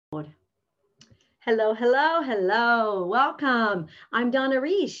Hello, hello, hello. Welcome. I'm Donna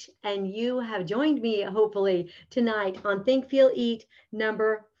Reish, and you have joined me, hopefully, tonight on Think, Feel, Eat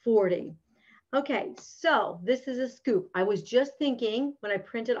number 40. Okay, so this is a scoop. I was just thinking when I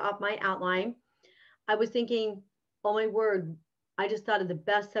printed off my outline, I was thinking, oh my word, I just thought of the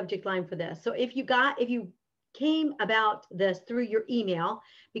best subject line for this. So if you came about this through your email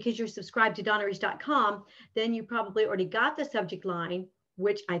because you're subscribed to donnareish.com, then you probably already got the subject line,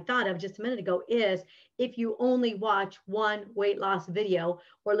 which I thought of just a minute ago, is if you only watch one weight loss video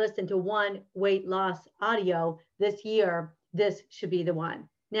or listen to one weight loss audio this year, this should be the one.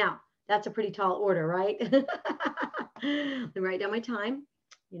 Now, that's a pretty tall order, right? Let me write down my time.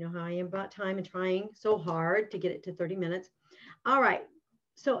 You know how I am about time and trying so hard to get it to 30 minutes. All right.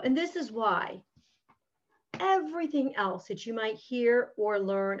 So, and this is why everything else that you might hear or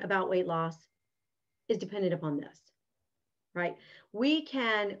learn about weight loss is dependent upon this, right? We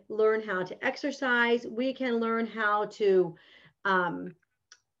can learn how to exercise. We can learn how to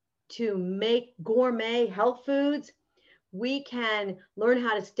make gourmet health foods. We can learn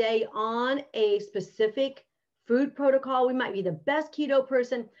how to stay on a specific food protocol. We might be the best keto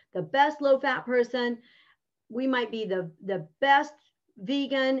person, the best low fat person. We might be the best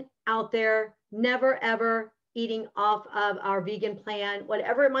vegan out there, never ever eating off of our vegan plan,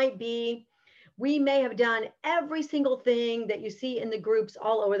 whatever it might be. We may have done every single thing that you see in the groups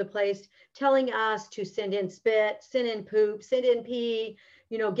all over the place, telling us to send in spit, send in poop, send in pee,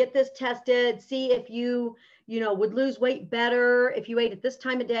 get this tested, see if you would lose weight better if you ate at this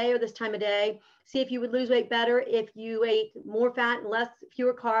time of day or this time of day. See if you would lose weight better if you ate more fat and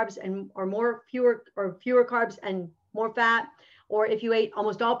fewer carbs or fewer carbs and more fat, or if you ate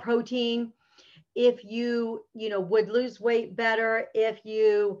almost all protein. If you would lose weight better if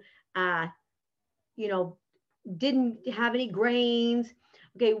you didn't have any grains.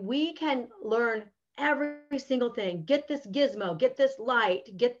 Okay, we can learn every single thing. Get this gizmo, get this light,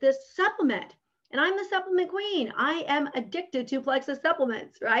 get this supplement. And I'm the supplement queen. I am addicted to Plexus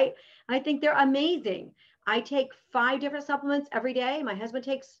supplements, right? I think they're amazing. I take 5 different supplements every day. My husband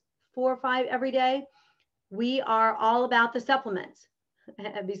takes 4 or 5 every day. We are all about the supplements,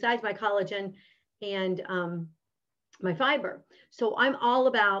 besides my collagen and my fiber. So I'm all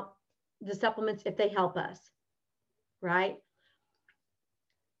about the supplements if they help us, right?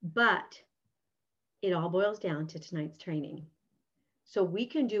 But it all boils down to tonight's training. So we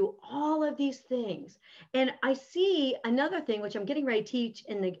can do all of these things. And I see another thing, which I'm getting ready to teach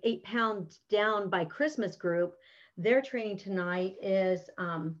in the 8 Pounds Down by Christmas group. Their training tonight is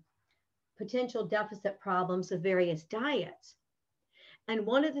potential deficit problems with various diets. And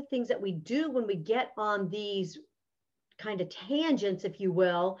one of the things that we do when we get on these kind of tangents, if you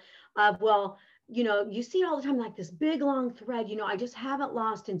will, of, well, you see it all the time, like this big long thread, I just haven't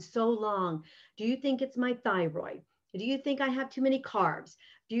lost in so long. Do you think it's my thyroid? Do you think I have too many carbs?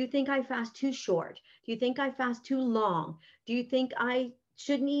 Do you think I fast too short? Do you think I fast too long? Do you think I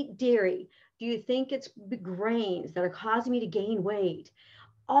shouldn't eat dairy? Do you think it's the grains that are causing me to gain weight?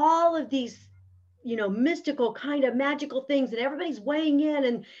 All of these, mystical kind of magical things, and everybody's weighing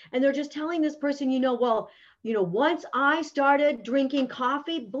in and they're just telling this person, once I started drinking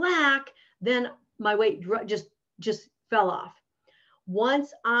coffee black, then my weight just fell off.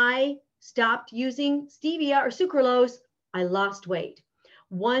 Once I stopped using stevia or sucralose, I lost weight.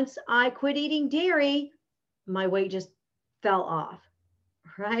 Once I quit eating dairy, my weight just fell off,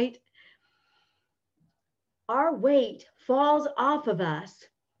 right? Our weight falls off of us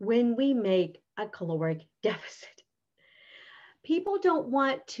when we make a caloric deficit. People don't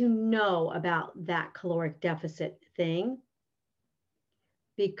want to know about that caloric deficit thing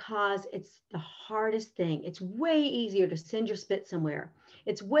because it's the hardest thing. It's way easier to send your spit somewhere.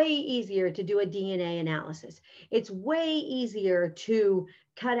 It's way easier to do a DNA analysis. It's way easier to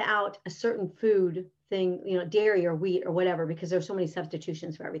cut out a certain food thing, dairy or wheat or whatever, because there's so many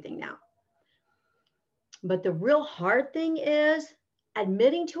substitutions for everything now. But the real hard thing is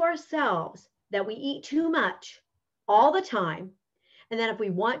admitting to ourselves that we eat too much all the time, and that if we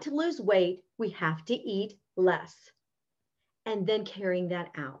want to lose weight, we have to eat less, and then carrying that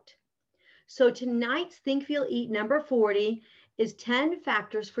out. So tonight's Think, Feel, Eat number 40 is 10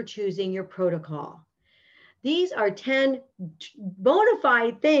 factors for choosing your protocol. These are 10 bona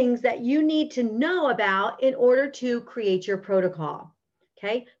fide things that you need to know about in order to create your protocol.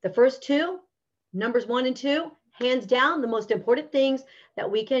 Okay, the first 2, numbers 1 and 2, hands down, the most important things that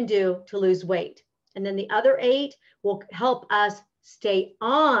we can do to lose weight. And then the other 8 will help us stay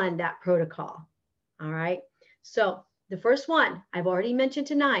on that protocol. All right. So the first one I've already mentioned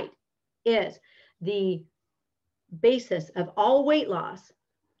tonight is the basis of all weight loss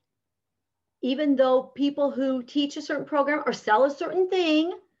even though people who teach a certain program or sell a certain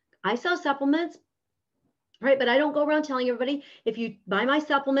thing, I sell supplements, right? But I don't go around telling everybody, if you buy my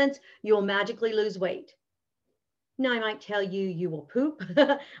supplements, you'll magically lose weight. Now, I might tell you you will poop.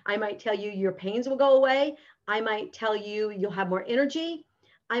 I might tell you your pains will go away. I might tell you you'll have more energy.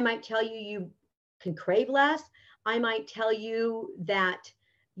 I might tell you you can crave less. I might tell you that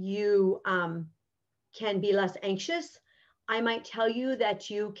you can be less anxious. I might tell you that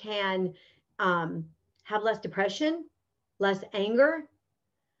you can have less depression, less anger.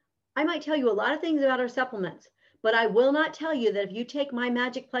 I might tell you a lot of things about our supplements, but I will not tell you that if you take my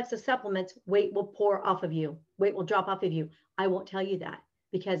Magic Plexus supplements, weight will pour off of you. Weight will drop off of you. I won't tell you that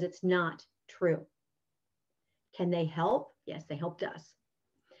because it's not true. Can they help? Yes, they helped us.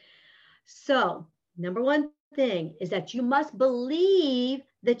 So, number one thing is that you must believe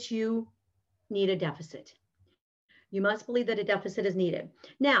that you need a deficit. You must believe that a deficit is needed.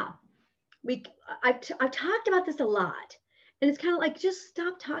 Now, I've talked about this a lot. And it's kind of like, just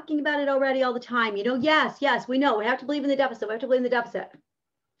stop talking about it already all the time. You know, yes, we know. We have to believe in the deficit. We have to believe in the deficit.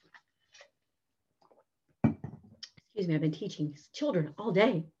 Excuse me, I've been teaching children all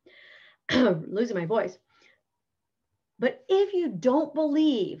day, losing my voice. But if you don't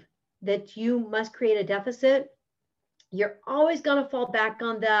believe that you must create a deficit, you're always going to fall back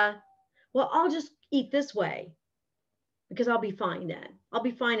on the, well, I'll just eat this way because I'll be fine then. I'll be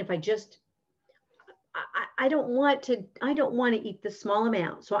fine if I just, I don't want to eat this small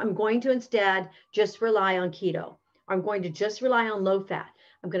amount. So I'm going to instead just rely on keto. I'm going to just rely on low fat.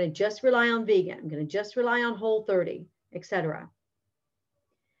 I'm going to just rely on vegan. I'm going to just rely on Whole30, etc.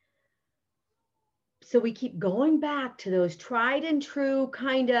 So we keep going back to those tried and true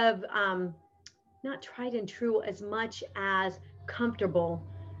kind of, not tried and true as much as comfortable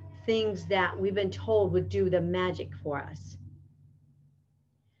things that we've been told would do the magic for us.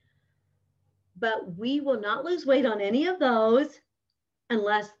 But we will not lose weight on any of those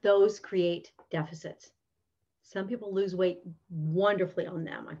unless those create deficits. Some people lose weight wonderfully on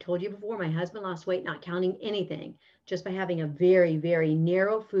them. I've told you before, my husband lost weight not counting anything, just by having a very, very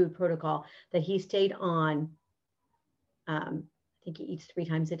narrow food protocol that he stayed on. I think he eats 3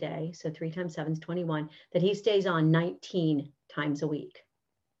 times a day. So 3 times 7 is 21, that he stays on 19 times a week.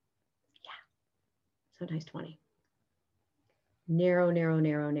 Yeah, sometimes 20. Narrow, narrow,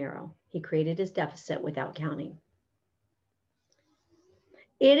 narrow, narrow. He created his deficit without counting.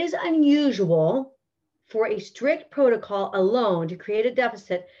 It is unusual for a strict protocol alone to create a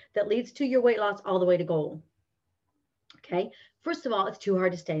deficit that leads to your weight loss all the way to goal. Okay, first of all, it's too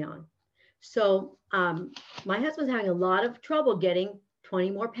hard to stay on. So my husband's having a lot of trouble getting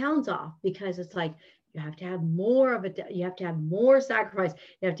 20 more pounds off because it's like, you have to have more of it. You have to have more sacrifice.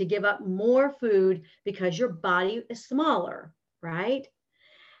 You have to give up more food because your body is smaller, right?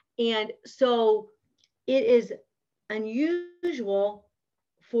 And so it is unusual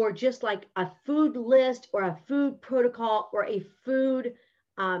for just like a food list or a food protocol or a food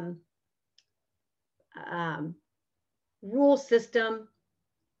rule system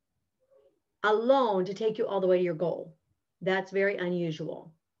alone to take you all the way to your goal. That's very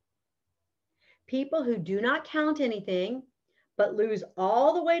unusual. People who do not count anything but lose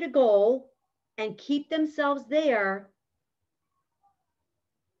all the way to goal and keep themselves there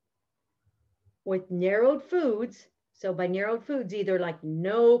with narrowed foods. So by narrowed foods, either like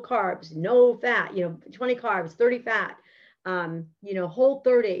no carbs, no fat, 20 carbs, 30 fat,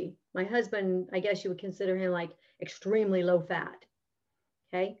 Whole30. My husband, I guess you would consider him like extremely low fat.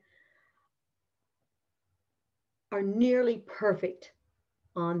 Okay. Are nearly perfect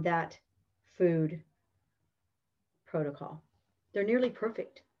on that food protocol. They're nearly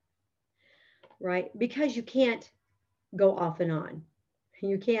perfect, right? Because you can't go off and on.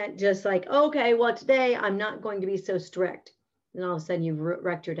 You can't just like, okay, well, today I'm not going to be so strict. And all of a sudden you've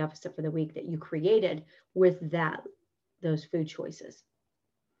wrecked your deficit for the week that you created with those food choices.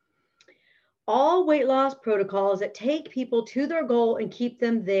 All weight loss protocols that take people to their goal and keep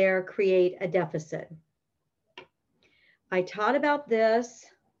them there create a deficit. I taught about this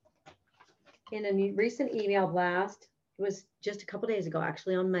in a recent email blast. It was just a couple days ago,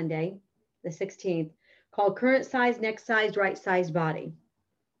 actually on Monday, the 16th, called Current Size, Next Size, Right Sized Body.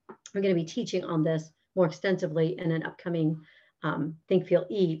 We're going to be teaching on this more extensively in an upcoming Think, Feel,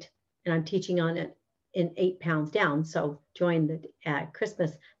 Eat. And I'm teaching on it in 8 pounds down. So join the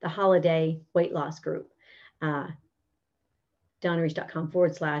Christmas, the holiday weight loss group,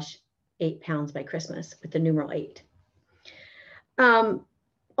 DonnaReach.com/8 pounds by Christmas with the numeral 8.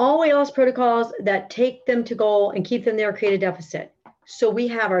 All weight loss protocols that take them to goal and keep them there create a deficit. So we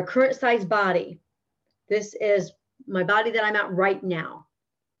have our current size body. This is my body that I'm at right now.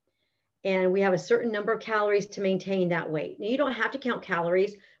 And we have a certain number of calories to maintain that weight. Now, you don't have to count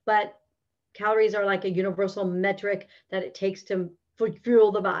calories, but calories are like a universal metric that it takes to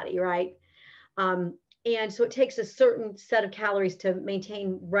fuel the body, right? And so it takes a certain set of calories to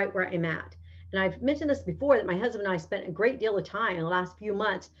maintain right where I'm at. And I've mentioned this before that my husband and I spent a great deal of time in the last few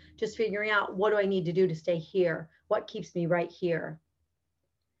months just figuring out, what do I need to do to stay here? What keeps me right here?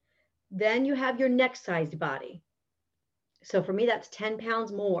 Then you have your next sized body. So for me, that's 10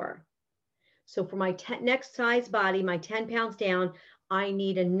 pounds more. So for my next size body, my 10 pounds down, I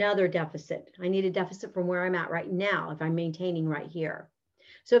need another deficit. I need a deficit from where I'm at right now if I'm maintaining right here.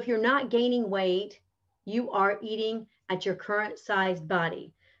 So if you're not gaining weight, you are eating at your current sized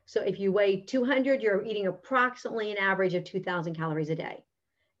body. So if you weigh 200, you're eating approximately an average of 2,000 calories a day.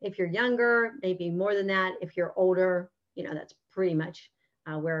 If you're younger, maybe more than that. If you're older, that's pretty much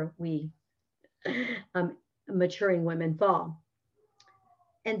where we maturing women fall.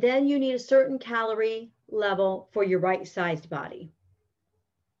 And then you need a certain calorie level for your right-sized body.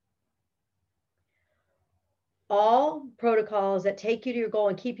 All protocols that take you to your goal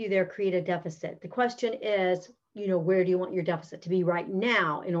and keep you there create a deficit. The question is, where do you want your deficit to be right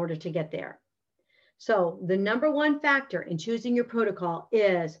now in order to get there? So the number one factor in choosing your protocol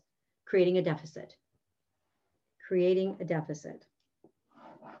is creating a deficit. Creating a deficit.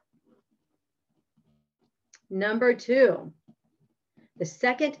 Number two, the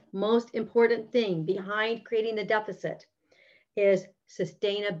second most important thing behind creating the deficit is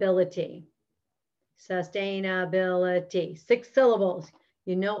sustainability. Sustainability. 6 syllables.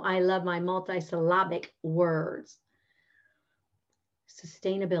 I love my multisyllabic words.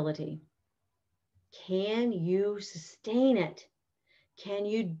 Sustainability. Can you sustain it? Can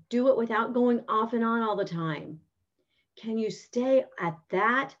you do it without going off and on all the time? Can you stay at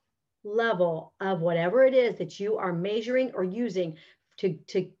that level of whatever it is that you are measuring or using to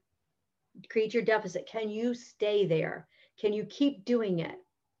create your deficit? Can you stay there? Can you keep doing it?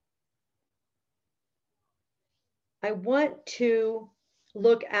 I want to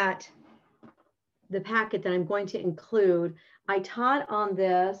look at the packet that I'm going to include. I taught on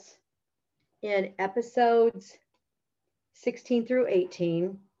this in episodes 16 through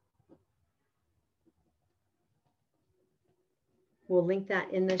 18. We'll link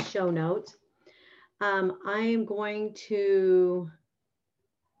that in the show notes. I am going to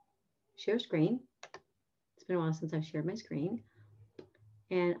share screen. It's been a while since I've shared my screen.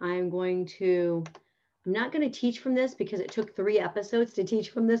 And I'm not going to teach from this because it took 3 episodes to teach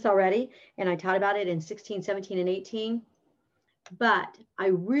from this already. And I taught about it in 16, 17, and 18. But I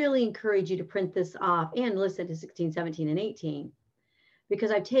really encourage you to print this off and listen to 16, 17, and 18.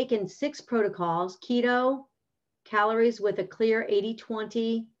 Because I've taken 6 protocols: keto, calories with a clear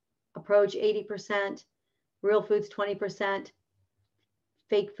 80-20 approach, 80%, real foods 20%,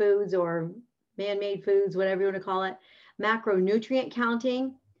 fake foods or man-made foods, whatever you want to call it, macronutrient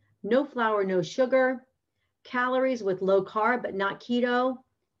counting, no flour, no sugar, calories with low carb but not keto,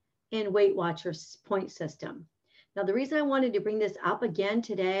 and Weight Watchers point system. Now, the reason I wanted to bring this up again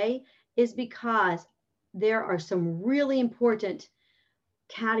today is because there are some really important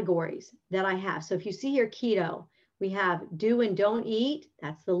categories that I have. So if you see here keto, we have do and don't eat.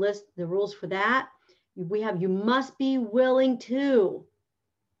 That's the list, the rules for that. We have you must be willing to.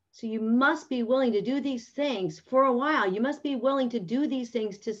 So you must be willing to do these things for a while. You must be willing to do these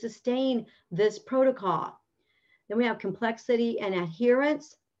things to sustain this protocol. Then we have complexity and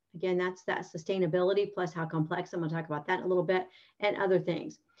adherence. Again, that's that sustainability plus how complex. I'm going to talk about that in a little bit, and other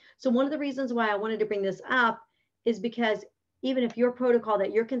things. So one of the reasons why I wanted to bring this up is because even if your protocol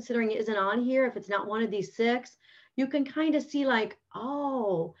that you're considering isn't on here, if it's not one of these 6, you can kind of see like,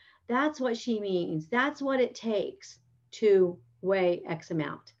 oh, that's what she means. That's what it takes to weigh X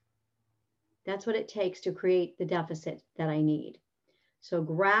amount. That's what it takes to create the deficit that I need. So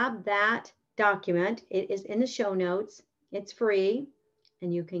grab that document. It is in the show notes. It's free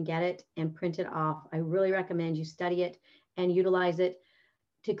and you can get it and print it off. I really recommend you study it and utilize it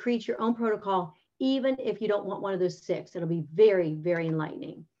to create your own protocol, even if you don't want one of those 6. It'll be very, very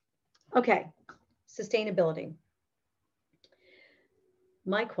enlightening. Okay, sustainability.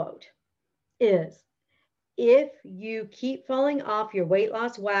 My quote is, if you keep falling off your weight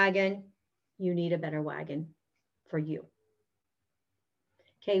loss wagon, you need a better wagon for you.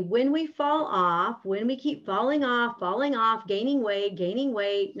 Okay, when we fall off, when we keep falling off, gaining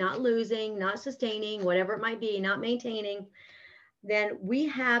weight, not losing, not sustaining, whatever it might be, not maintaining, then we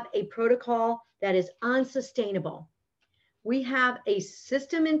have a protocol that is unsustainable. We have a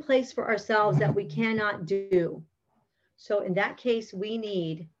system in place for ourselves that we cannot do. So in that case, we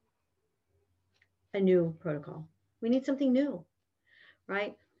need a new protocol. We need something new,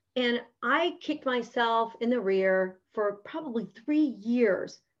 right? And I kicked myself in the rear for probably 3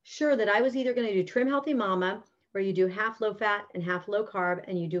 years, sure that I was either going to do Trim Healthy Mama, where you do half low fat and half low carb,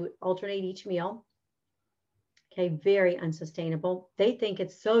 and you do alternate each meal. Okay, very unsustainable. They think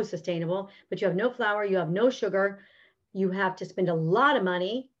it's so sustainable, but you have no flour, you have no sugar, you have to spend a lot of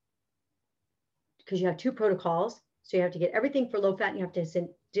money because you have two protocols. So you have to get everything for low fat, and you have to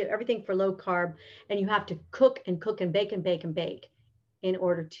do everything for low carb, and you have to cook and cook and bake and bake and bake in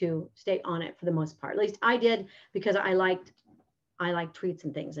order to stay on it for the most part. At least I did, because I liked treats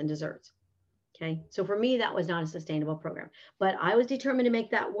and things and desserts. Okay, so for me, that was not a sustainable program, but I was determined to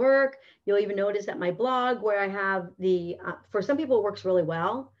make that work. You'll even notice at my blog where I have the, for some people, it works really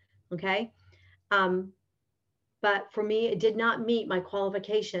well. Okay. But for me, it did not meet my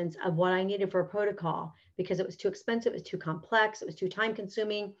qualifications of what I needed for a protocol, because it was too expensive. It was too complex. It was too time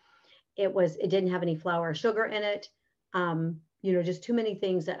consuming. It didn't have any flour or sugar in it. Just too many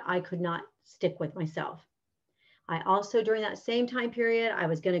things that I could not stick with myself. I also, during that same time period, I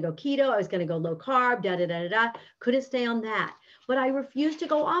was going to go keto. I was going to go low carb, couldn't stay on that, but I refused to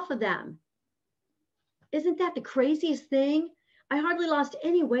go off of them. Isn't that the craziest thing? I hardly lost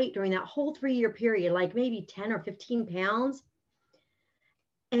any weight during that whole 3-year period, like maybe 10 or 15 pounds.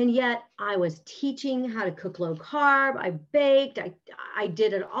 And yet I was teaching how to cook low carb. I baked, I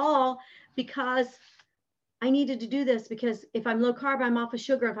did it all because I needed to do this, because if I'm low carb, I'm off of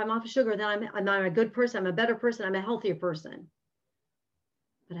sugar. If I'm off of sugar, then I'm not a good person. I'm a better person. I'm a healthier person.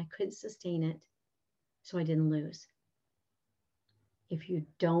 But I couldn't sustain it, so I didn't lose. If you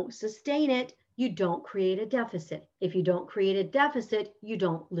don't sustain it, you don't create a deficit. If you don't create a deficit, you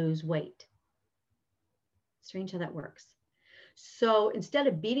don't lose weight. Strange how that works. So instead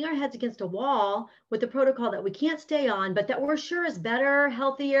of beating our heads against a wall with the protocol that we can't stay on, but that we're sure is better,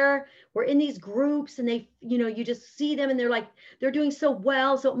 healthier, we're in these groups and they, you just see them and they're doing so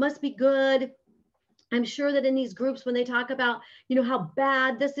well, so it must be good. I'm sure that in these groups, when they talk about, how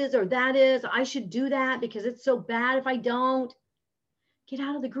bad this is or that is, I should do that because it's so bad if I don't. Get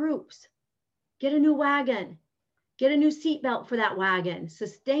out of the groups. Get a new wagon. Get a new seatbelt for that wagon.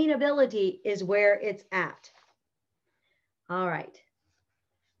 Sustainability is where it's at. All right.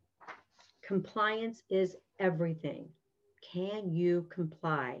 Compliance is everything. Can you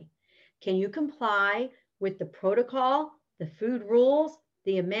comply? Can you comply with the protocol, the food rules,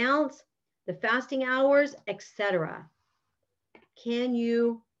 the amounts, the fasting hours, etc.? Can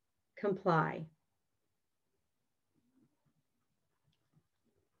you comply?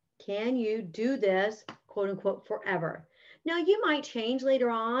 Can you do this, quote unquote, forever? Now, you might change later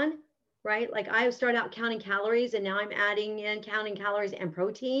on, right? Like I started out counting calories and now I'm adding in counting calories and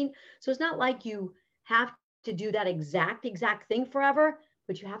protein. So it's not like you have to do that exact thing forever,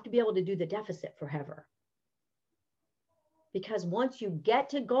 but you have to be able to do the deficit forever. Because once you get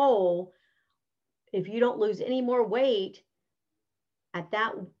to goal, if you don't lose any more weight at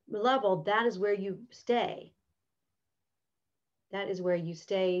that level, that is where you stay. That is where you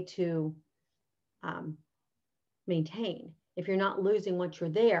stay to maintain. If you're not losing once you're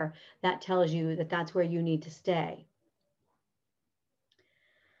there, that tells you that that's where you need to stay.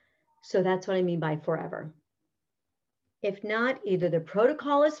 So that's what I mean by forever. If not, either the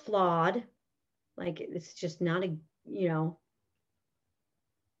protocol is flawed, like it's just not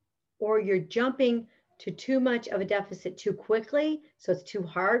or you're jumping to too much of a deficit too quickly, so it's too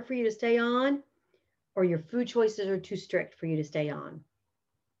hard for you to stay on, or your food choices are too strict for you to stay on.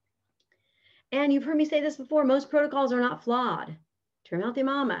 And you've heard me say this before, most protocols are not flawed. Trim Healthy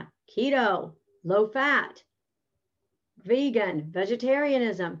Mama, keto, low fat, vegan,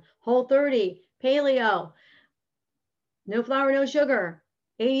 vegetarianism, Whole30, paleo, no flour, no sugar,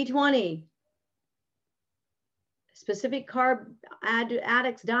 80-20, specific carb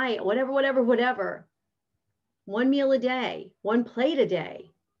addicts diet, whatever. One meal a day, one plate a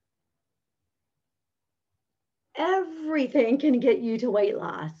day. Everything can get you to weight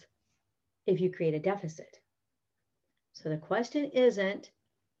loss if you create a deficit. So the question isn't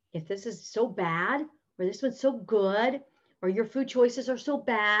if this is so bad or this one's so good or your food choices are so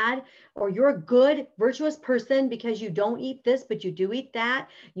bad or you're a good virtuous person because you don't eat this but you do eat that,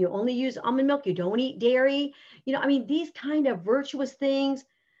 you only use almond milk, you don't eat dairy, these kind of virtuous things,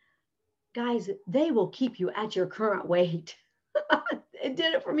 guys, they will keep you at your current weight. It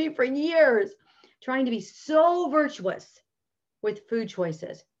did it for me for years, trying to be so virtuous with food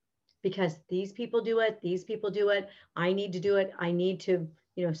choices because these people do it, I need to do it, I need to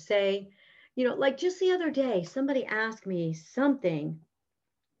say, like just the other day, somebody asked me something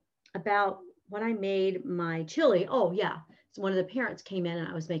about when I made my chili. Oh yeah. So one of the parents came in and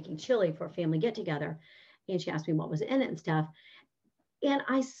I was making chili for a family get together and she asked me what was in it and stuff. And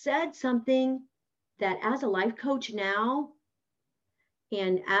I said something that as a life coach now,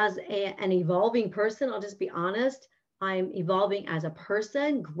 and as an evolving person, I'll just be honest, I'm evolving as a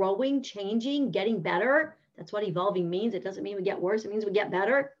person, growing, changing, getting better. That's what evolving means. It doesn't mean we get worse. It means we get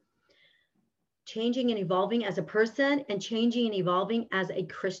better. Changing and evolving as a person, and changing and evolving as a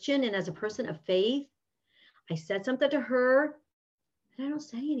Christian and as a person of faith. I said something to her that I don't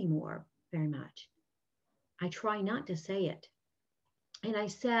say anymore very much. I try not to say it. And I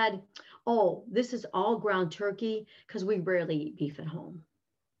said, oh, this is all ground turkey because we rarely eat beef at home.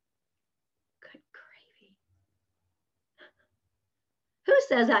 Good gravy. Who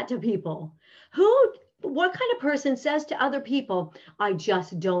says that to people? What kind of person says to other people, I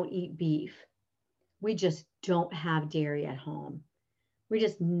just don't eat beef? We just don't have dairy at home. We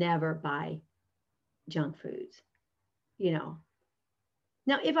just never buy junk foods, you know.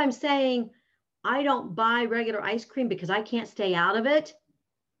 Now, if I'm saying I don't buy regular ice cream because I can't stay out of it,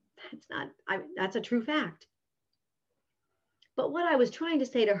 that's a true fact. But what I was trying to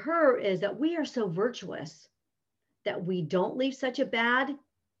say to her is that we are so virtuous that we don't leave such a bad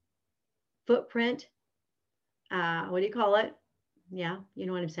footprint. What do you call it? Yeah, you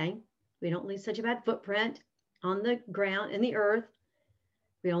know what I'm saying. We don't leave such a bad footprint on the ground, in the earth.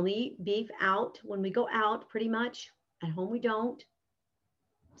 We only eat beef out when we go out, pretty much. At home, we don't.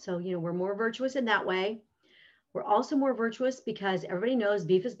 So, you know, we're more virtuous in that way. We're also more virtuous because everybody knows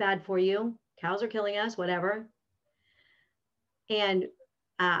beef is bad for you. Cows are killing us, whatever. And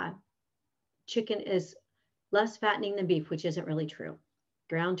chicken is less fattening than beef, which isn't really true.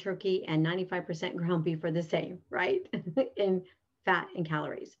 Ground turkey and 95% ground beef are the same, right? In fat and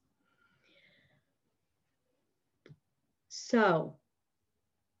calories. So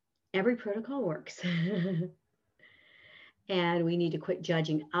every protocol works. And we need to quit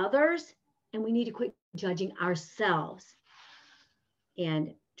judging others, and we need to quit judging ourselves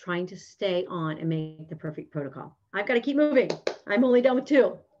and trying to stay on and make the perfect protocol. I've got to keep moving. I'm only done with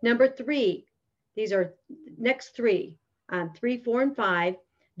 2. Number 3, these are next 3, 3, 4, and 5.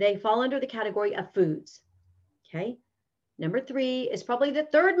 They fall under the category of foods. Okay. Number 3 is probably the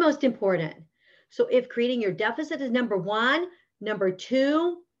 3rd most important. So if creating your deficit is number 1, number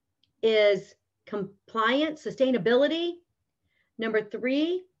 2 is compliance, sustainability. Number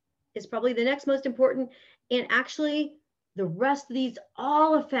 3 is probably the next most important. And actually, the rest of these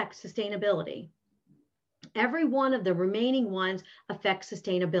all affect sustainability. Every one of the remaining ones affects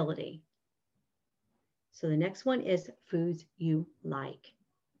sustainability. So the next one is foods you like.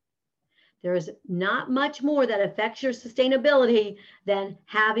 There is not much more that affects your sustainability than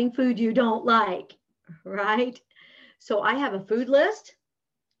having food you don't like, right? So I have a food list.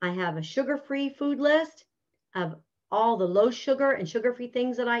 I have a sugar-free food list of all the low sugar and sugar-free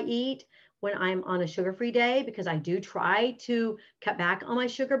things that I eat when I'm on a sugar-free day, because I do try to cut back on my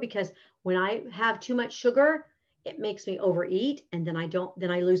sugar, because when I have too much sugar, it makes me overeat, and then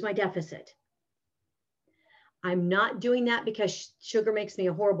I lose my deficit. I'm not doing that because sugar makes me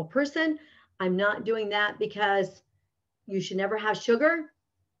a horrible person. I'm not doing that because you should never have sugar.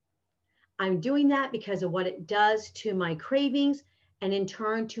 I'm doing that because of what it does to my cravings and in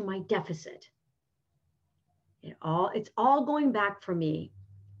turn to my deficit. It's all going back for me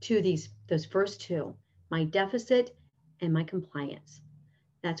to those first 2, my deficit and my compliance.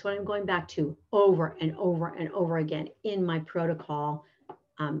 That's what I'm going back to over and over and over again in my protocol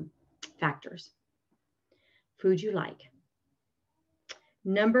factors. Food you like.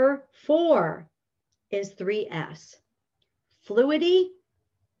 Number 4 is 3S. Fluidity.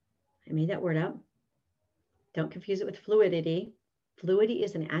 I made that word up. Don't confuse it with fluidity. Fluidity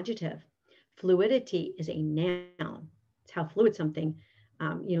is an adjective. Fluidity is a noun. It's how fluid something,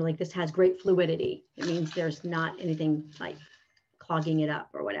 like this has great fluidity. It means there's not anything like clogging it up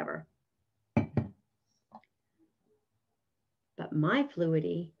or whatever. But my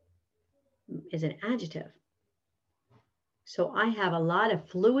fluidity is an adjective. So I have a lot of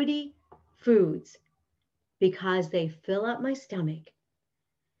fluidity foods because they fill up my stomach,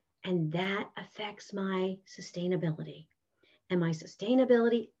 and that affects my sustainability. And my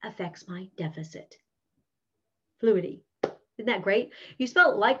sustainability affects my deficit. Fluidity. Isn't that great? You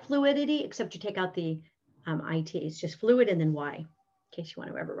spell it like fluidity, except you take out the IT. It's just fluid and then Y, in case you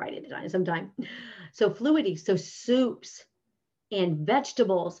want to ever write it down sometime. So fluidity, so soups and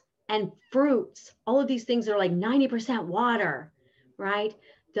vegetables and fruits, all of these things are like 90% water, right?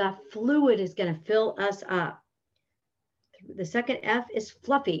 The fluid is going to fill us up. The second F is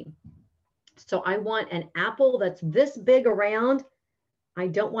fluffy. So I want an apple that's this big around. I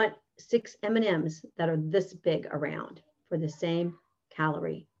don't want 6 M&Ms that are this big around for the same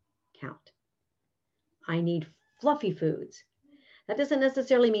calorie count. I need fluffy foods. That doesn't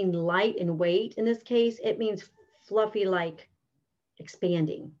necessarily mean light in weight in this case. It means fluffy, like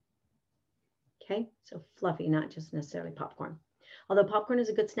expanding. Okay, so fluffy, not just necessarily popcorn. Although popcorn is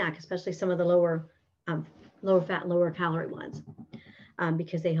a good snack, especially some of the lower fat, lower calorie ones,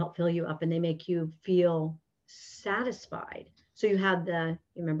 because they help fill you up and they make you feel satisfied. So you have you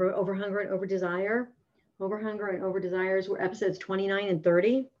remember over hunger and over desire? Over hunger and over desires were episodes 29 and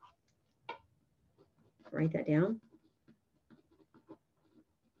 30. Write that down.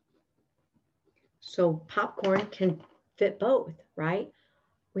 So popcorn can fit both, right?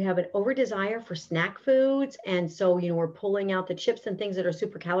 We have an over desire for snack foods. And so, we're pulling out the chips and things that are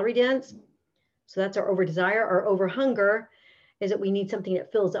super calorie dense. So that's our over desire. Our over hunger is that we need something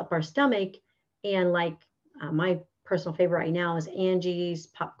that fills up our stomach. And like my personal favorite right now is Angie's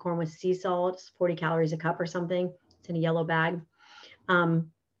popcorn with sea salt. It's 40 calories a cup or something. It's in a yellow bag.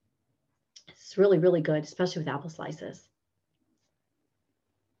 It's really, really good, especially with apple slices.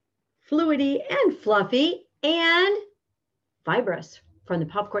 Fluidy and fluffy and fibrous from the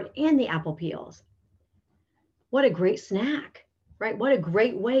popcorn and the apple peels. What a great snack, right? What a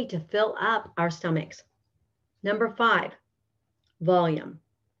great way to fill up our stomachs. Number 5, volume.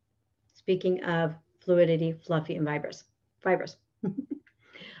 Speaking of fluidity, fluffy, and fibrous.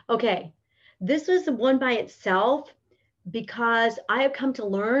 Okay, this was one by itself because I have come to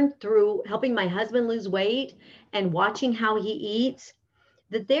learn through helping my husband lose weight and watching how he eats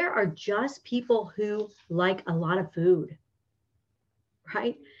that there are just people who like a lot of food,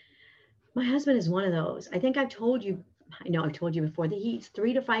 right? My husband is one of those. I think I've told you before that he eats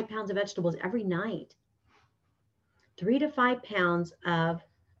 3 to 5 pounds of vegetables every night. 3 to 5 pounds of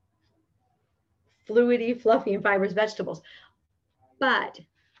fluidy, fluffy, and fibrous vegetables. But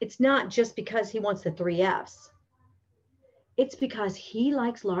it's not just because he wants the 3 Fs. It's because he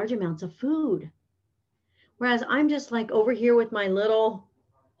likes large amounts of food. Whereas I'm just like over here with my little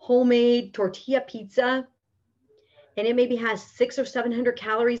homemade tortilla pizza, and it maybe has 600 or 700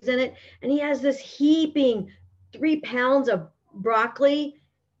 calories in it. And he has this heaping 3 pounds of broccoli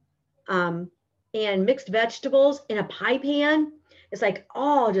and mixed vegetables in a pie pan. It's like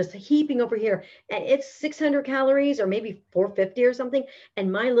all just heaping over here. And it's 600 calories or maybe 450 or something.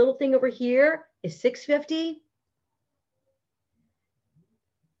 And my little thing over here is 650.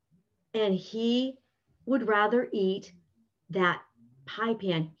 And he would rather eat that pie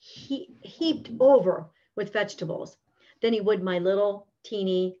pan heaped over with vegetables than he would my little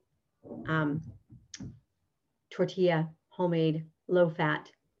teeny tortilla, homemade, low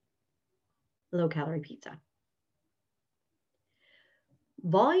fat, low calorie pizza.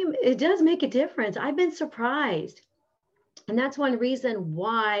 Volume, it does make a difference. I've been surprised. And that's one reason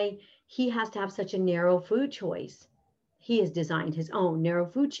why he has to have such a narrow food choice. He has designed his own narrow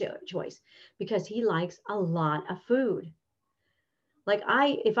food choice because he likes a lot of food. Like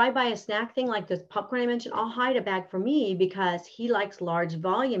if I buy a snack thing like this popcorn I mentioned, I'll hide a bag for me because he likes large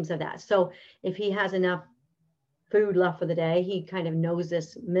volumes of that. So if he has enough food left for the day, he kind of knows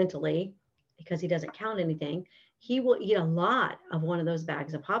this mentally because he doesn't count anything. He will eat a lot of one of those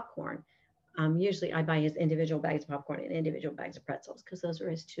bags of popcorn. Usually I buy his individual bags of popcorn and individual bags of pretzels because those are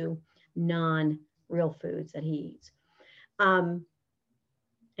his 2 non-real foods that he eats. And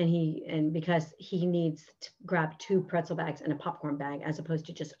because he needs to grab 2 pretzel bags and a popcorn bag as opposed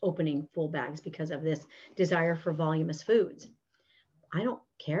to just opening full bags because of this desire for voluminous foods. I don't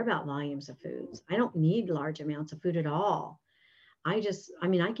care about volumes of foods. I don't need large amounts of food at all. I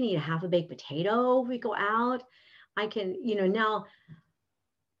can eat a half a baked potato if we go out. I can, now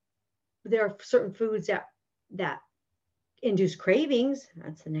there are certain foods that induce cravings.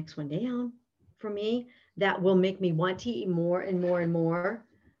 That's the next one down for me. That will make me want to eat more and more and more.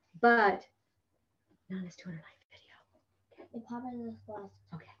 But not this 200 like video.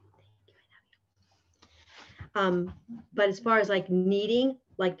 Okay, thank you. But as far as like needing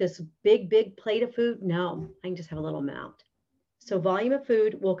like this big plate of food, no, I can just have a little amount. So volume of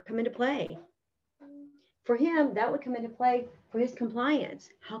food will come into play. For him, that would come into play for his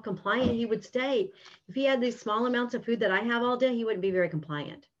compliance, how compliant he would stay. If he had these small amounts of food that I have all day, he wouldn't be very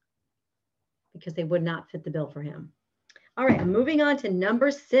compliant because they would not fit the bill for him. All right, I'm moving on to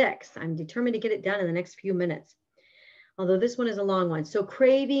number 6. I'm determined to get it done in the next few minutes, although this one is a long one. So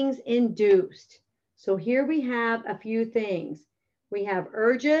cravings induced. So here we have a few things. We have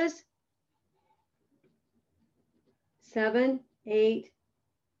urges, 7, 8,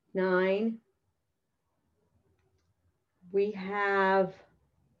 9. We have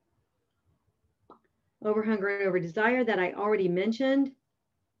over hunger and over desire that I already mentioned.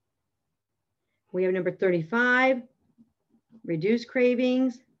 We have number 35, reduce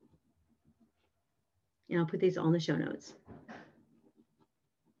cravings. And I'll put these all in the show notes.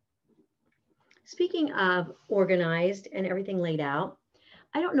 Speaking of organized and everything laid out,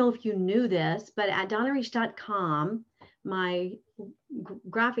 I don't know if you knew this, but at donnareish.com, my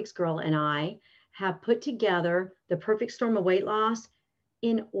graphics girl and I have put together the perfect storm of weight loss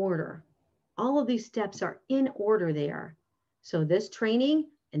in order. All of these steps are in order there. So this training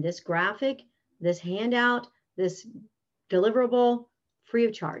and this graphic, this handout, this deliverable, free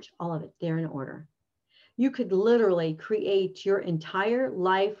of charge, all of it, they're in order. You could literally create your entire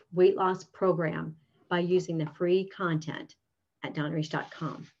life weight loss program by using the free content at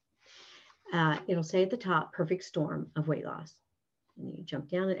donnareish.com. It'll say at the top, perfect storm of weight loss. And you jump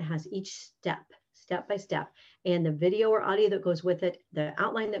down and it has each step by step, and the video or audio that goes with it, the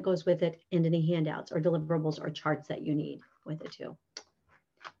outline that goes with it, and any handouts or deliverables or charts that you need with it too.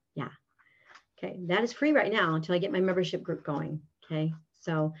 Yeah. Okay. That is free right now until I get my membership group going. Okay.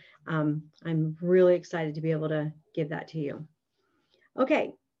 So I'm really excited to be able to give that to you.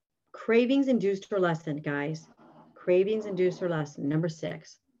 Okay. Cravings induced or lessened, guys. Cravings induced or lessened. Number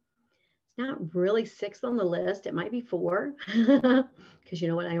 6. It's not really 6 on the list. It might be 4 because you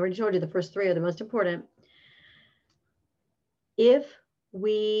know what? I already told you the first 3 are the most important. If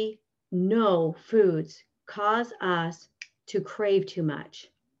we know foods cause us to crave too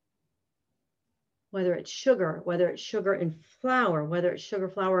much, whether it's sugar and flour, whether it's sugar,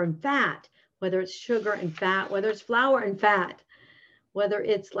 flour, and fat, whether it's sugar and fat, whether it's flour and fat, whether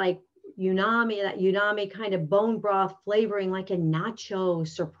it's like unami, that unami kind of bone broth flavoring like in nachos,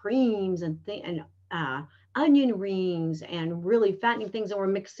 supremes, and onion rings, and really fattening things, and we're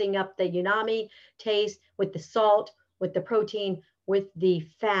mixing up the unami taste with the salt, with the protein, with the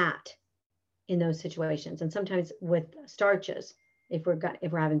fat in those situations, and sometimes with starches if we're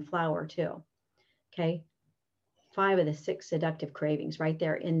having flour too. Okay, 5 of the 6 seductive cravings right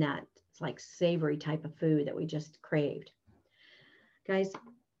there in that. It's like savory type of food that we just craved. Guys,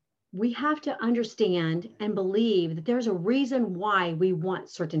 we have to understand and believe that there's a reason why we want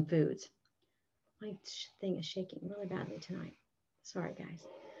certain foods. My thing is shaking really badly tonight. Sorry, guys.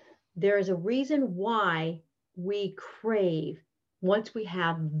 There is a reason why we crave once we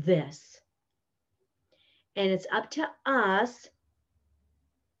have this. And it's up to us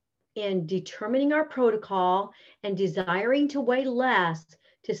in determining our protocol and desiring to weigh less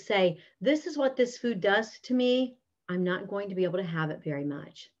to say, this is what this food does to me. I'm not going to be able to have it very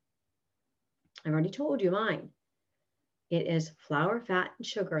much. I've already told you mine. It is flour, fat, and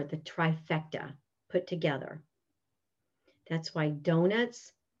sugar, the trifecta put together. That's why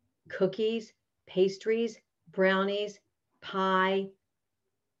donuts, cookies, pastries, brownies, pie,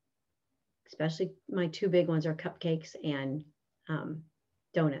 especially my 2 big ones are cupcakes and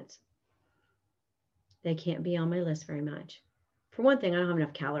donuts. They can't be on my list very much. For one thing, I don't have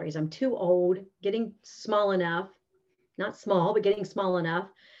enough calories. I'm too old, getting small enough, not small, but getting small enough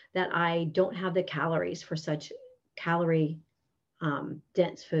that I don't have the calories for such calorie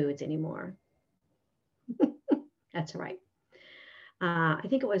dense foods anymore. That's right. I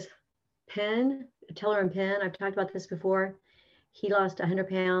think it was Penn, Teller and Penn. I've talked about this before. He lost 100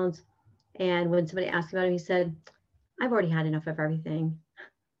 pounds. And when somebody asked about him, he said, I've already had enough of everything.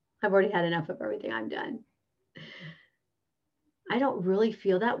 I've already had enough of everything. I'm done. I don't really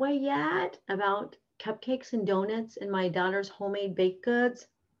feel that way yet about cupcakes and donuts and my daughter's homemade baked goods,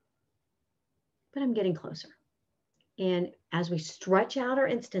 but I'm getting closer. And as we stretch out our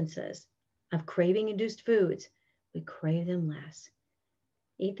instances of craving induced foods, we crave them less.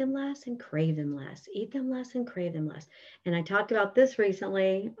 Eat them less and crave them less. Eat them less and crave them less. And I talked about this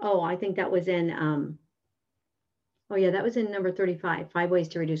recently. Oh, I think that was in, that was in number 35, 5 ways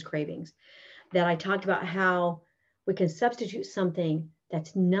to reduce cravings. That I talked about how we can substitute something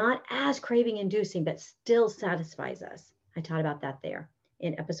that's not as craving inducing, but still satisfies us. I taught about that there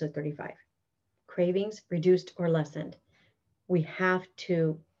in episode 35. Cravings reduced or lessened. We have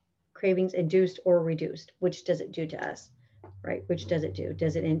to, cravings induced or reduced. Which does it do to us? Right? Which does it do?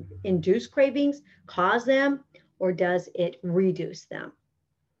 Does it induce cravings, cause them, or does it reduce them?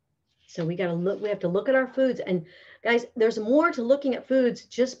 So we have to look at our foods. And guys, there's more to looking at foods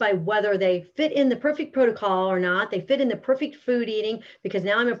just by whether they fit in the perfect protocol or not. They fit in the perfect food eating because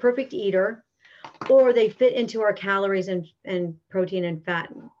now I'm a perfect eater, or they fit into our calories and protein and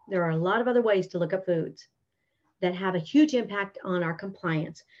fat. There are a lot of other ways to look at foods that have a huge impact on our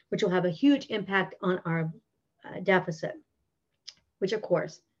compliance, which will have a huge impact on our deficit, which of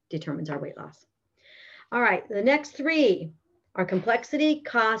course determines our weight loss. All right, the next 3 are complexity,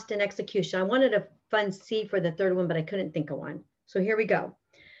 cost, and execution. I wanted a fun C for the 3rd one, but I couldn't think of one. So here we go.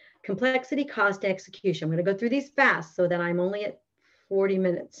 Complexity, cost, and execution. I'm going to go through these fast so that I'm only at 40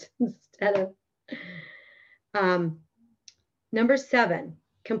 minutes instead of number 7.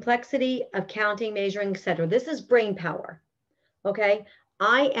 complexity of counting, measuring, etc. This is brain power. Okay.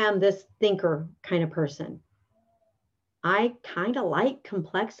 I am this thinker kind of person. I kind of like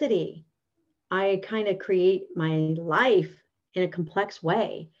complexity. I kind of create my life in a complex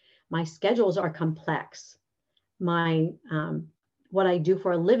way. My schedules are complex. My what I do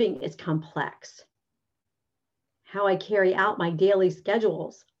for a living is complex. How I carry out my daily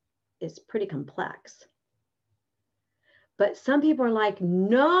schedules is pretty complex. But some people are like,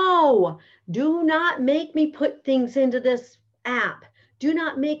 no, do not make me put things into this app. Do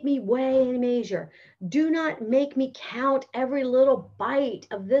not make me weigh and measure. Do not make me count every little bite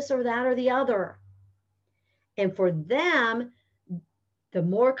of this or that or the other. And for them, the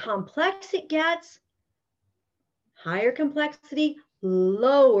more complex it gets, higher complexity,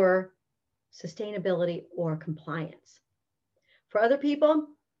 lower sustainability or compliance. For other people,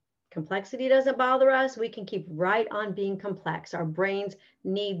 complexity doesn't bother us. We can keep right on being complex. Our brains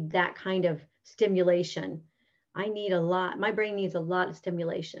need that kind of stimulation. I need a lot. My brain needs a lot of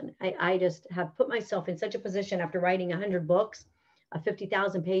stimulation. I just have put myself in such a position after writing 100 books,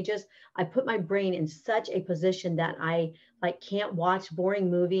 50,000 pages. I put my brain in such a position that I can't watch boring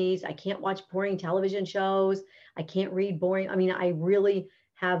movies. I can't watch boring television shows. I can't read boring. I mean, I really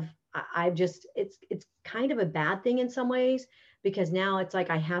have, I've just, it's kind of a bad thing in some ways, because now it's like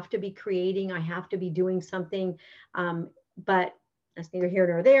I have to be creating, I have to be doing something. But that's neither here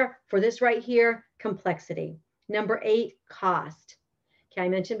nor there. For this right here, complexity. Number 8, cost. Okay, I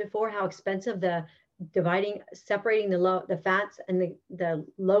mentioned before how expensive the separating the fats and the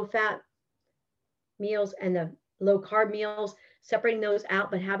low fat meals and the low carb meals, separating those out,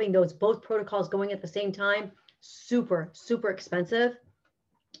 but having those both protocols going at the same time, super, super expensive.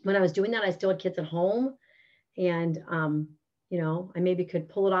 When I was doing that, I still had kids at home, and you know, I maybe could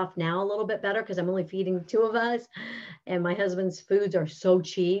pull it off now a little bit better because I'm only feeding 2 of us, and my husband's foods are so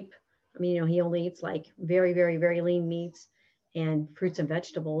cheap. I mean, you know, he only eats like very, very, very lean meats and fruits and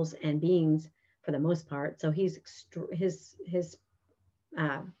vegetables and beans for the most part. So his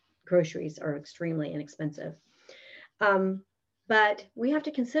groceries are extremely inexpensive. But we have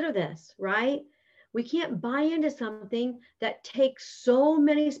to consider this, right? We can't buy into something that takes so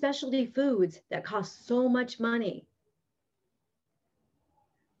many specialty foods that cost so much money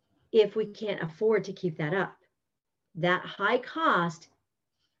if we can't afford to keep that up. That high cost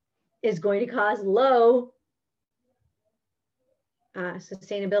is going to cause low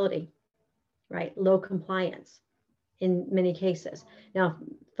sustainability, right? Low compliance in many cases. Now,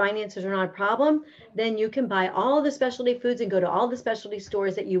 if finances are not a problem, then you can buy all the specialty foods and go to all the specialty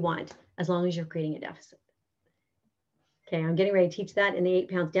stores that you want, as long as you're creating a deficit. Okay, I'm getting ready to teach that in the 8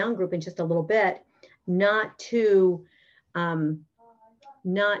 pounds down group in just a little bit, not to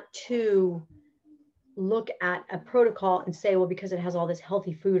look at a protocol and say, well, because it has all this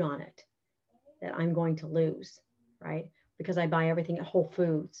healthy food on it, that I'm going to lose, right? Because I buy everything at Whole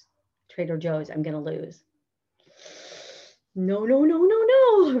Foods, Trader Joe's, I'm going to lose. No, no, no, no,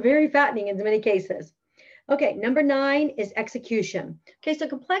 no. Very fattening in many cases. Okay, number 9 is execution. Okay, so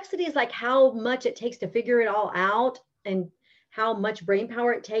complexity is like how much it takes to figure it all out and how much brain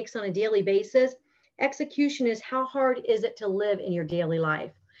power it takes on a daily basis. Execution is how hard is it to live in your daily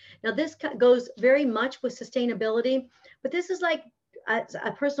life. Now, this goes very much with sustainability, but this is like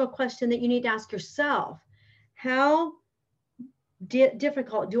a personal question that you need to ask yourself. How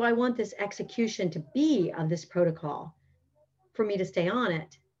difficult do I want this execution to be of this protocol for me to stay on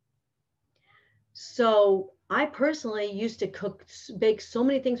it? So I personally used to bake so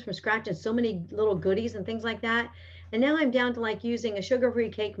many things from scratch and so many little goodies and things like that. And now I'm down to like using a sugar-free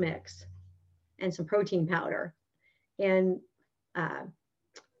cake mix and some protein powder and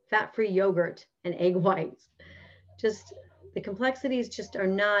fat-free yogurt and egg whites. Just the complexities just are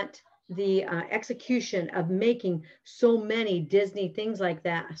not the execution of making so many Disney things like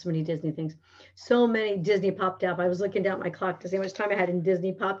that. So many Disney things. So many Disney popped up. I was looking down at my clock to see how much time I had in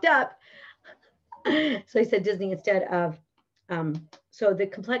Disney popped up. So I said Disney instead of, so the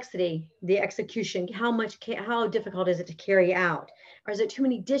complexity, the execution, how difficult is it to carry out? Or is it too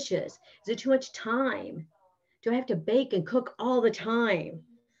many dishes? Is it too much time? Do I have to bake and cook all the time?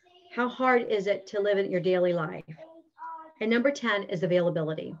 How hard is it to live in your daily life? And number 10 is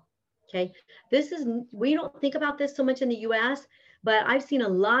availability. Okay, we don't think about this so much in the US, but I've seen a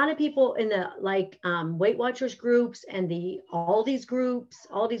lot of people in the Weight Watchers groups and all these groups,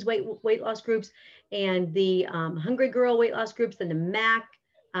 all these weight loss groups, and the Hungry Girl weight loss groups, and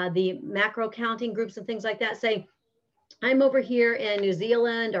the macro counting groups and things like that, say, I'm over here in New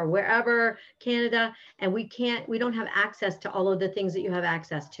Zealand or wherever, Canada, and we don't have access to all of the things that you have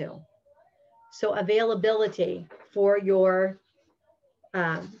access to. So availability for your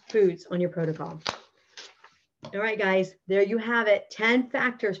foods on your protocol. All right, guys, there you have it. 10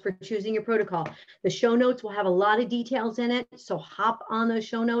 factors for choosing your protocol. The show notes will have a lot of details in it. So hop on those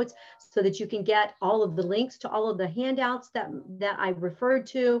show notes so that you can get all of the links to all of the handouts that I referred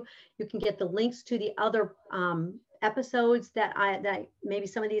to. You can get the links to the other episodes that maybe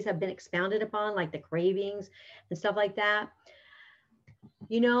some of these have been expounded upon, like the cravings and stuff like that.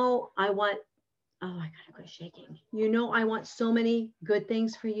 You know, I gotta quit shaking. You know, I want so many good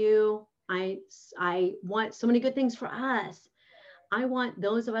things for you. I want so many good things for us. I want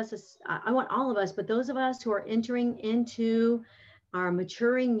those of us, I want all of us, but those of us who are entering into our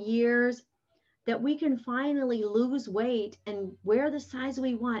maturing years, that we can finally lose weight and wear the size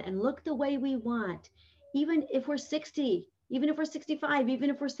we want and look the way we want, even if we're 60, even if we're 65, even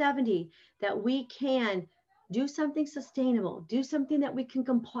if we're 70, that we can do something sustainable, do something that we can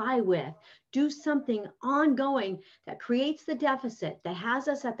comply with, do something ongoing that creates the deficit, that has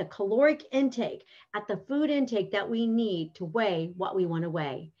us at the caloric intake, at the food intake that we need to weigh what we want to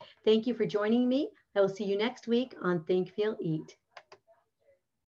weigh. Thank you for joining me. I will see you next week on Think, Feel, Eat.